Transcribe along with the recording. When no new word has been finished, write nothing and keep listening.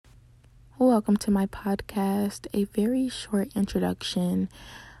Welcome to my podcast, a very short introduction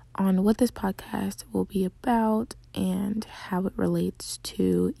on what this podcast will be about and how it relates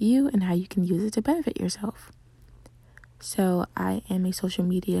to you and how you can use it to benefit yourself. So I am a social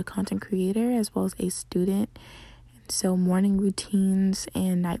media content creator as well as a student. And so morning routines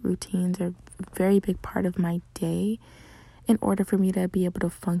and night routines are a very big part of my day in order for me to be able to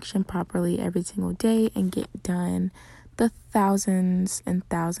function properly every single day and get done the thousands and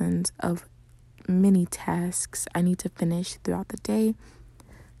thousands of mini tasks I need to finish throughout the day.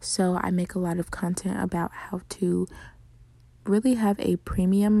 So I make a lot of content about how to really have a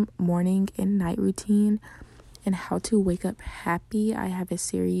premium morning and night routine and how to wake up happy. I have a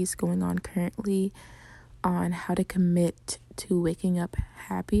series going on currently on how to commit to waking up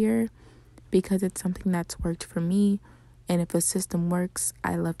happier because it's something that's worked for me. And if a system works,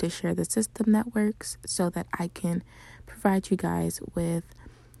 I love to share the system that works so that I can provide you guys with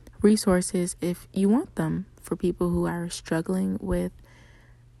resources if you want them for people who are struggling with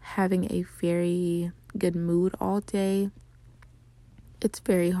having a very good mood all day. It's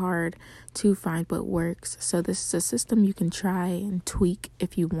very hard to find what works. So this is a system you can try and tweak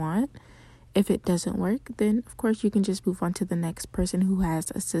if you want. If it doesn't work, then of course you can just move on to the next person who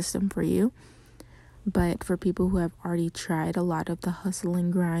has a system for you. But for people who have already tried a lot of the hustle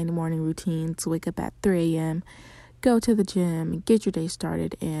and grind morning routines, wake up at 3 a.m., go to the gym, get your day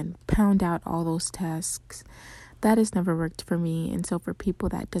started, and pound out all those tasks, that has never worked for me. And so for people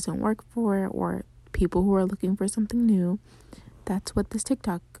that doesn't work for, or people who are looking for something new, that's what this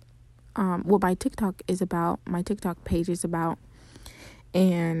my TikTok is about, my TikTok page is about.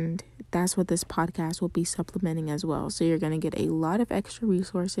 And that's what this podcast will be supplementing as well. So you're going to get a lot of extra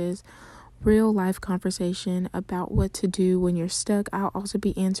resources, real life conversation about what to do when you're stuck. I'll also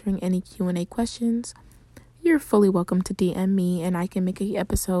be answering any Q&A questions. You're fully welcome to DM me and I can make an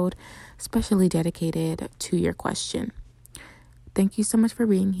episode specially dedicated to your question. Thank you so much for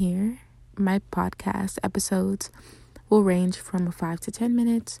being here. My podcast episodes will range from 5 to 10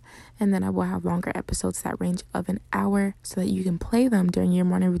 minutes, and then I will have longer episodes that range of an hour so that you can play them during your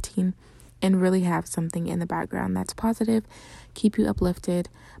morning routine and really have something in the background that's positive, keep you uplifted,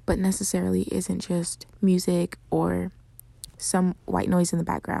 but necessarily isn't just music or some white noise in the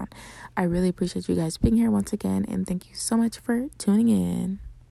background. I really appreciate you guys being here once again, and thank you so much for tuning in.